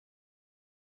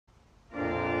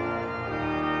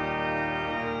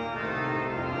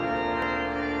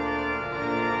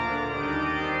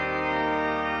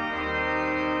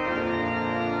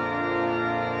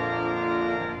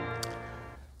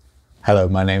Hello,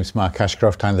 my name's Mark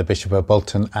Ashcroft. I'm the Bishop of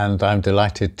Bolton, and I'm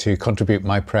delighted to contribute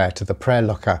my prayer to the prayer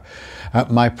locker.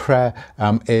 My prayer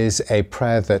is a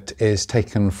prayer that is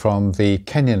taken from the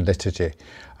Kenyan liturgy.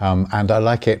 And I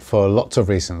like it for lots of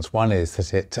reasons. One is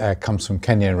that it comes from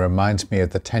Kenya and reminds me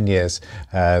of the 10 years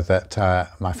that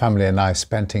my family and I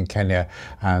spent in Kenya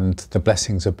and the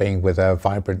blessings of being with a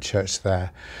vibrant church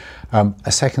there.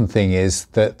 A second thing is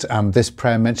that this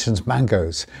prayer mentions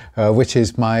mangoes, which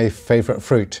is my favourite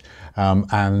fruit.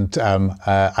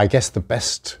 I guess the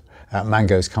best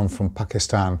mangoes come from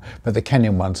Pakistan, but the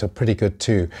Kenyan ones are pretty good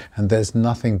too. And there's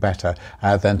nothing better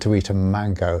than to eat a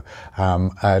mango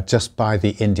just by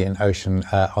the Indian Ocean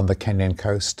on the Kenyan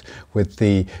coast, with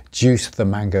the juice of the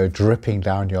mango dripping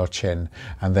down your chin.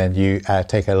 And then you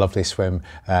take a lovely swim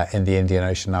in the Indian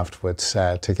Ocean afterwards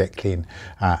to get clean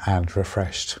and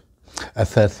refreshed. A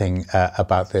third thing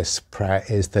about this prayer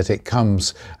is that it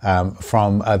comes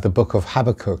from the book of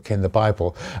Habakkuk in the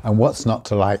Bible. And what's not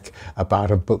to like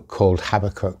about a book called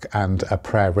Habakkuk and a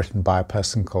prayer written by a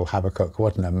person called Habakkuk?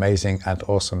 What an amazing and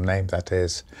awesome name that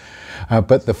is.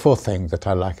 But the fourth thing that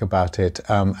I like about it,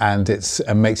 and it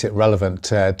makes it relevant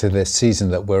to this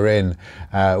season that we're in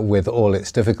with all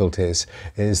its difficulties,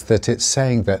 is that it's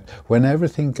saying that when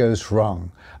everything goes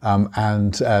wrong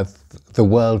and the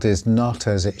world is not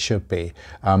as it should be,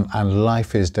 and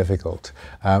life is difficult,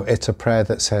 it's a prayer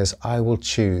that says, I will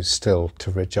choose still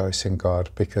to rejoice in God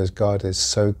because God is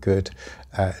so good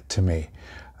to me.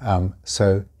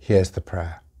 So here's the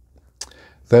prayer.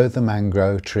 Though the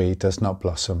mango tree does not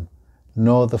blossom,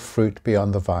 nor the fruit be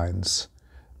on the vines,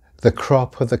 the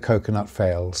crop of the coconut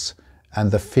fails,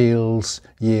 and the fields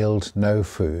yield no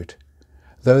food,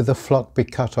 though the flock be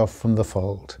cut off from the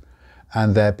fold,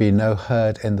 and there be no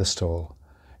herd in the stall,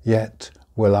 yet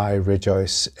will I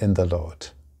rejoice in the Lord.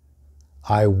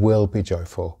 I will be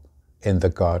joyful in the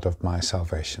God of my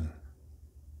salvation.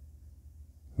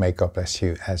 May God bless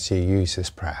you as you use this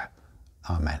prayer.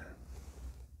 Amen.